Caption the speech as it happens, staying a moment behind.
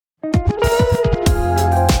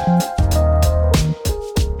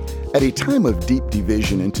At a time of deep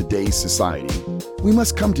division in today's society, we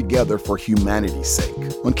must come together for humanity's sake.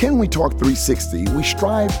 On Can We Talk 360, we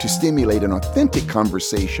strive to stimulate an authentic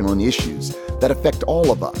conversation on issues that affect all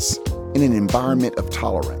of us in an environment of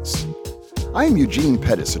tolerance. I am Eugene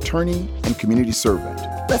Pettis, attorney and community servant.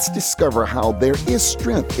 Let's discover how there is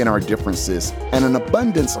strength in our differences and an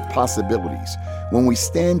abundance of possibilities when we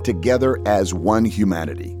stand together as one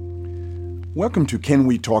humanity. Welcome to Can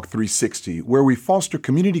We Talk 360, where we foster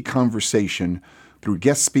community conversation through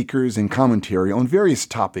guest speakers and commentary on various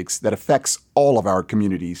topics that affects all of our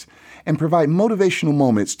communities and provide motivational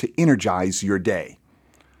moments to energize your day.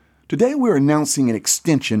 Today we're announcing an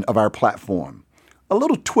extension of our platform, a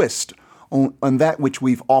little twist on that which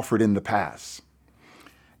we've offered in the past.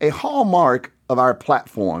 A hallmark of our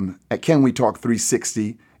platform at Can We Talk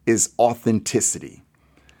 360 is authenticity.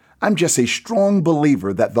 I'm just a strong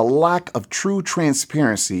believer that the lack of true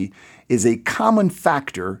transparency is a common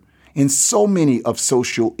factor in so many of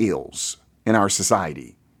social ills in our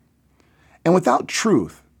society. And without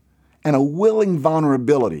truth and a willing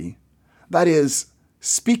vulnerability, that is,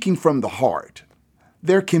 speaking from the heart,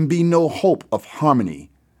 there can be no hope of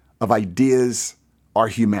harmony, of ideas, or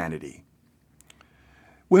humanity.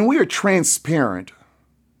 When we are transparent,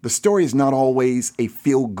 the story is not always a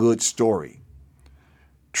feel-good story.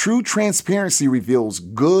 True transparency reveals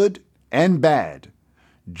good and bad,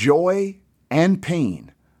 joy and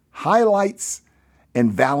pain, highlights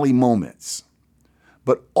and valley moments.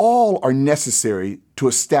 But all are necessary to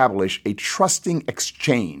establish a trusting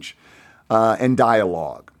exchange and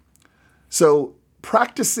dialogue. So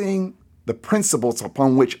practicing the principles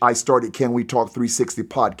upon which I started Can We Talk 360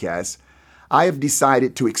 podcast, I have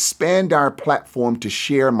decided to expand our platform to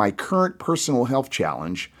share my current personal health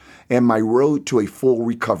challenge and my road to a full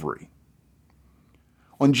recovery.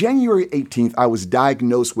 On January 18th, I was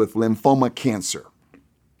diagnosed with lymphoma cancer.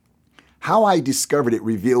 How I discovered it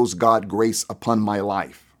reveals God's grace upon my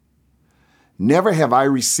life. Never have I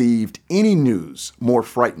received any news more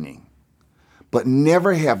frightening, but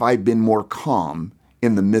never have I been more calm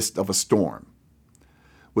in the midst of a storm.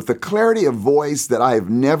 With a clarity of voice that I have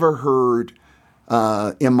never heard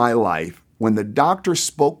in my life, when the doctor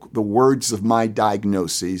spoke the words of my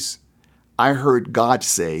diagnosis, I heard God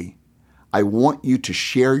say, I want you to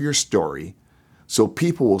share your story so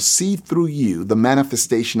people will see through you the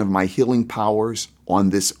manifestation of my healing powers on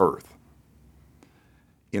this earth.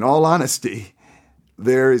 In all honesty,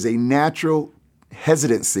 there is a natural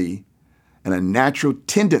hesitancy and a natural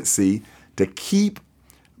tendency to keep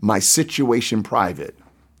my situation private,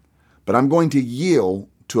 but I'm going to yield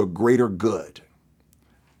to a greater good.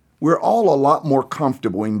 We're all a lot more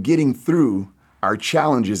comfortable in getting through our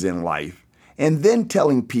challenges in life and then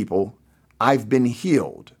telling people, I've been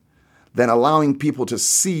healed, than allowing people to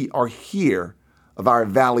see or hear of our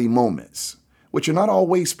valley moments, which are not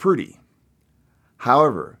always pretty.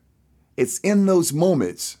 However, it's in those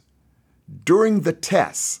moments during the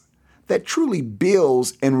tests that truly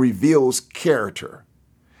builds and reveals character.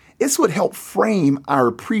 It's what helped frame our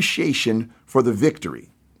appreciation for the victory.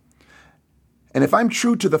 And if I'm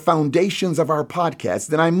true to the foundations of our podcast,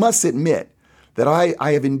 then I must admit that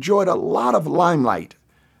I have enjoyed a lot of limelight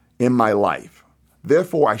in my life.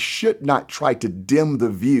 Therefore, I should not try to dim the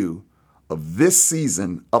view of this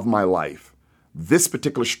season of my life, this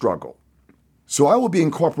particular struggle. So I will be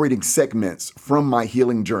incorporating segments from my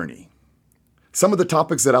healing journey. Some of the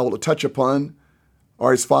topics that I will touch upon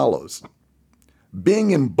are as follows.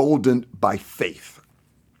 Being emboldened by faith.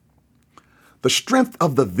 The strength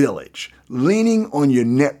of the village, leaning on your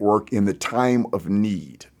network in the time of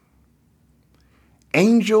need.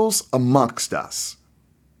 Angels amongst us.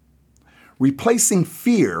 Replacing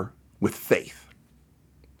fear with faith.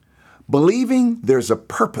 Believing there's a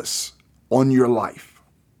purpose on your life.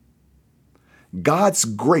 God's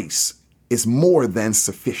grace is more than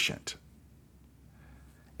sufficient.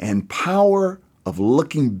 And power of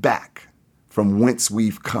looking back from whence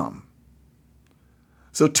we've come.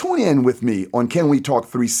 So tune in with me on Can We Talk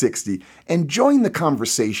 360 and join the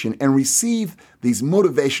conversation and receive these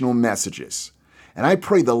motivational messages. And I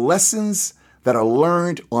pray the lessons that are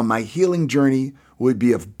learned on my healing journey would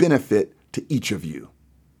be of benefit to each of you.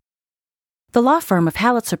 The law firm of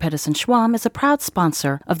Halitzer, Pettis & Schwam is a proud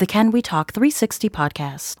sponsor of the Can We Talk 360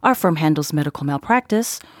 podcast. Our firm handles medical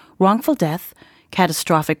malpractice, wrongful death,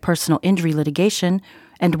 catastrophic personal injury litigation,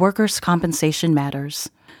 and workers' compensation matters.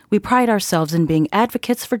 We pride ourselves in being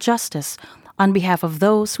advocates for justice on behalf of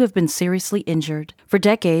those who have been seriously injured. For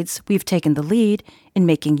decades, we've taken the lead in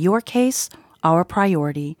making your case our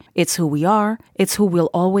priority. It's who we are. It's who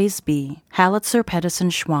we'll always be. Halitzer, Pettis &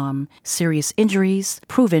 Schwam. Serious injuries,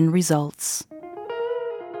 proven results.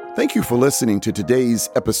 Thank you for listening to today's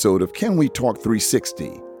episode of Can We Talk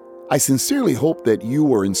 360. I sincerely hope that you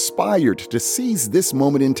were inspired to seize this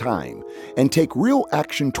moment in time and take real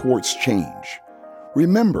action towards change.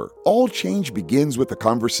 Remember, all change begins with a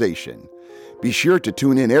conversation. Be sure to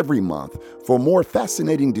tune in every month for more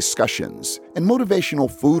fascinating discussions and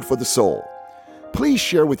motivational food for the soul. Please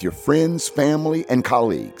share with your friends, family, and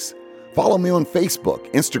colleagues. Follow me on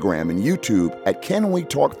Facebook, Instagram, and YouTube at Can We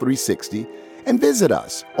Talk 360, and visit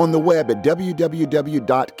us on the web at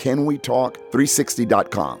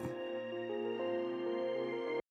www.canwetalk360.com.